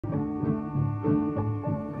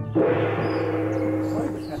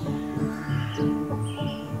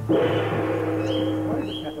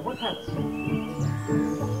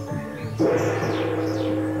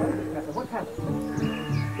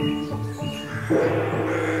What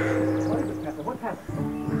is it, Captain? What's happened?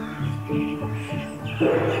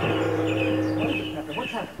 What is it, Captain?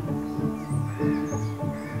 What's happened?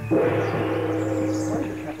 What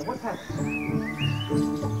is it, Captain? What's happened?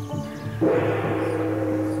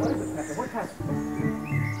 What is it, Captain? What's happened?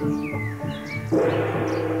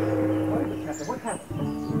 What is it, Captain? What's happened?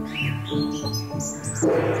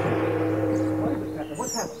 What is it, Captain?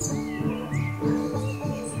 What's happened?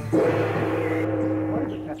 What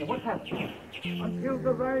is it, Captain? What's happened? Until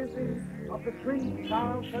the rising of the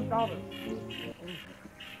 $3,000.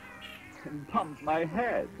 And bump my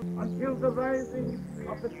head. Until the rising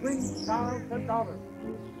of the $3,000.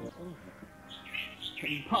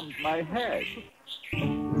 And bump my head.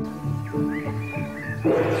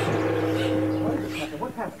 What is it, Captain?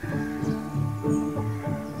 What's happened?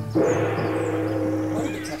 What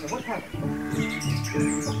is it, Captain? What's happened?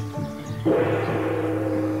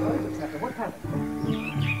 What is it, Captain? What's happened?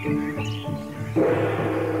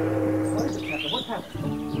 What is it, Captain? What's happened?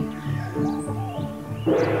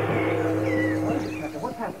 What is it, Captain?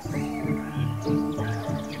 What's happened?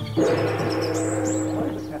 What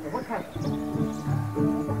is it, Captain? What's happened?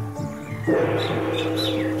 What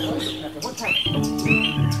is it, Captain? What's happened?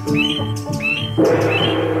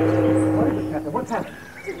 What is it, Captain? What's happened?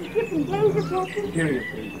 Is the ship in danger, Captain?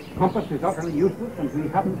 Seriously, the compass is utterly useless and we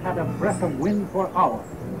haven't had a breath of wind for hours.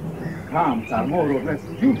 Calms are more or less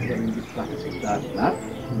usual in this latitude. That's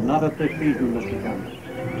not at this season, Mr. Campbell.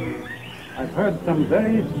 I've heard some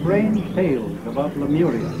very strange tales about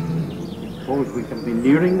Lemuria. Suppose we can be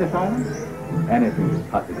nearing this island? Anything is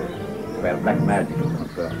possible where black magic is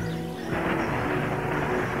concerned.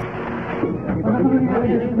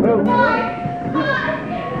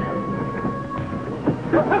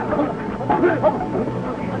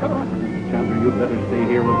 Chandler, you'd better stay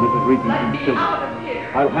here with Mrs. Regan. Let me out of here.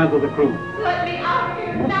 I'll handle the crew. Let me out of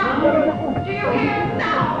here now. Do you hear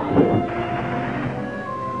now?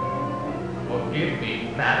 Forgive me,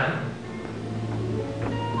 madam.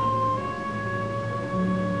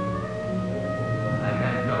 I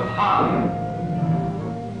meant no harm.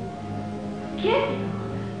 Kid,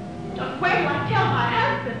 just wait till I tell my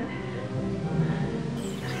husband.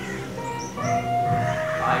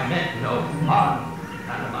 I meant no harm.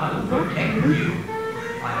 Madam, I'll protect you.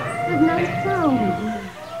 There's no sound.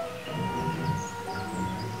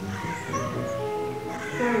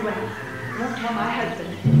 Very well. I won't tell my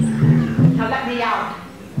husband. Now let me out.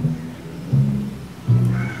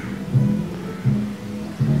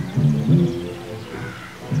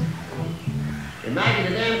 And Maggie,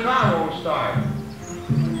 the damn car won't start.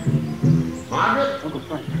 Margaret? Uncle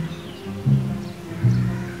Frank.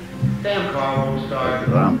 Damn car won't start.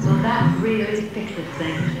 Well, that really fixes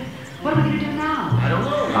things. What are we going to do now? I don't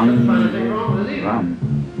know. I couldn't find anything wrong with it either.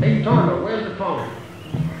 Hey, Torgo, where's the phone?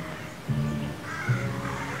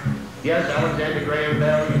 Yes, Alexander Graham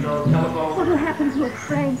Bell, you know, telephone. What will happen to us,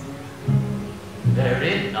 Frank? There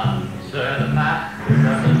is none, sir. The master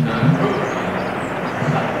doesn't approve.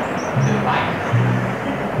 Device.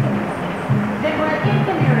 Then we're in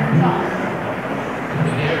the nearest zone. The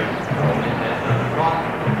nearest zone is at the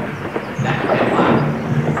crossing. That's 10 miles.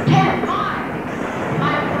 10 miles.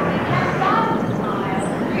 Miles only 10,000 miles.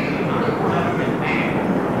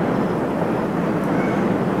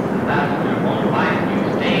 The master won't like you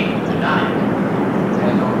staying tonight.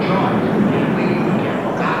 There's no choice. We can't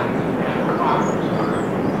look out.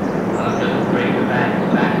 I'll just bring the bags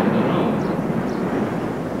back to the room.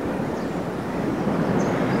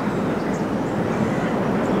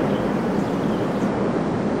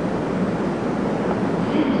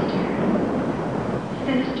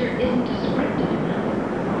 Sinister isn't descriptive enough.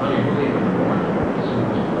 Honey, we'll leave in the morning. As soon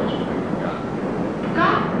as the place will be forgotten.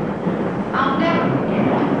 Forgotten? I'll never forget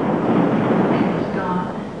it. It's gone.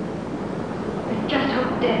 I just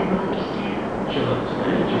hope Dad will understand. She'll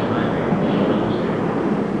understand. She's my baby. She'll understand.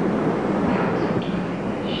 I hope so, darling.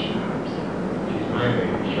 I sure hope so. She's my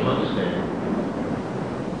baby. She'll understand.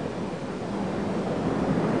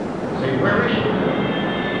 Say, where is she?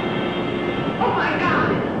 Oh my God!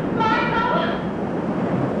 Michael!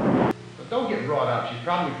 But don't get brought up. She's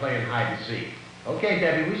probably playing hide and seek. Okay,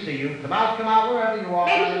 Debbie, we see you. Come out, wherever you are.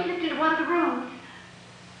 Maybe she slipped into one of the rooms.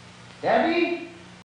 Debbie?